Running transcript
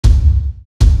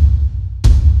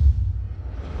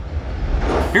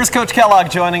Here's Coach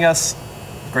Kellogg joining us.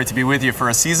 Great to be with you for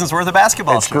a season's worth of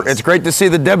basketball. It's great to see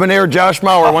the debonair Josh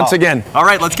Mauer once again. All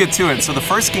right, let's get to it. So the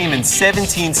first game in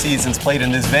 17 seasons played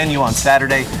in this venue on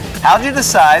Saturday. How did you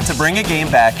decide to bring a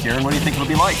game back here, and what do you think it'll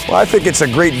be like? Well, I think it's a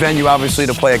great venue, obviously,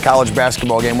 to play a college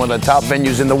basketball game, one of the top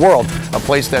venues in the world. A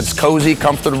place that's cozy,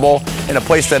 comfortable, and a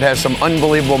place that has some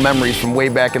unbelievable memories from way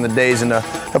back in the days. And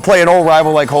to play an old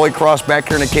rival like Holy Cross back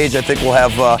here in the cage, I think we'll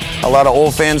have a lot of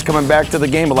old fans coming back to the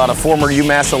game, a lot of former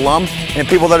UMass alum, and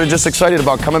people that are just excited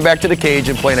about coming back to the cage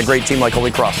and playing a great team like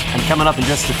Holy Cross. And coming up in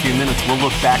just a few minutes, we'll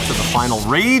look back to the final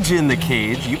Rage in the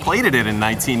Cage. You played it in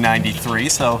 1993,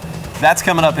 so that's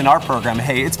coming up in our program.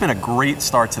 Hey, it's been a great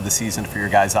start to the season for your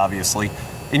guys, obviously.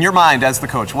 In your mind, as the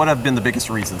coach, what have been the biggest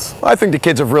reasons? Well, I think the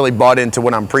kids have really bought into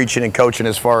what I'm preaching and coaching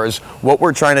as far as what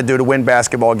we're trying to do to win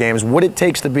basketball games, what it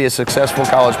takes to be a successful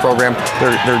college program.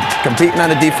 They're competing on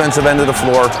the defensive end of the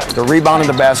floor, they're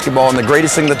rebounding the basketball, and the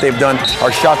greatest thing that they've done,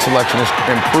 our shot selection has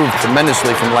improved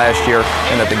tremendously from last year,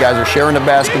 and that the guys are sharing the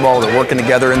basketball, they're working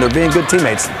together, and they're being good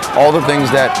teammates. All the things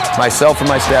that myself and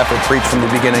my staff have preached from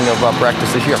the beginning of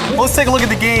practice this year. Well, let's take a look at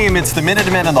the game. It's the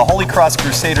Minutemen and the Holy Cross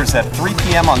Crusaders at 3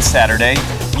 p.m. on Saturday.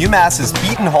 UMass has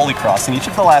beaten Holy Cross in each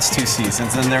of the last 2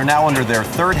 seasons, and they're now under their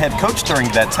 3rd head coach during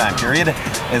that time period,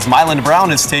 as Mylan Brown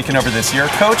has taken over this year.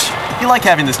 Coach, you like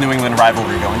having this New England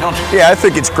rivalry going, don't you? Yeah, I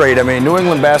think it's great. I mean, New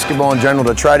England basketball in general,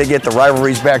 to try to get the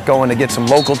rivalries back going, to get some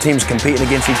local teams competing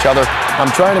against each other.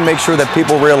 I'm trying to make sure that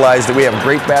people realize that we have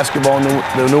great basketball in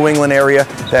the New England area,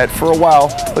 that for a while,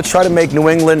 let's try to make New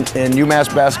England and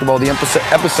UMass basketball the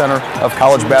epicenter of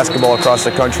college basketball across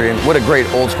the country, and what a great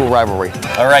old school rivalry.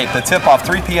 All right, the tip-off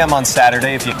 3 p.m. on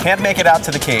Saturday. If you can't make it out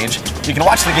to the cage, you can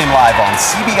watch the game live on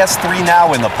CBS 3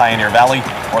 Now in the Pioneer Valley,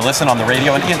 or listen on the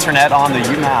radio and internet on the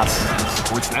UMass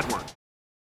Sports Network.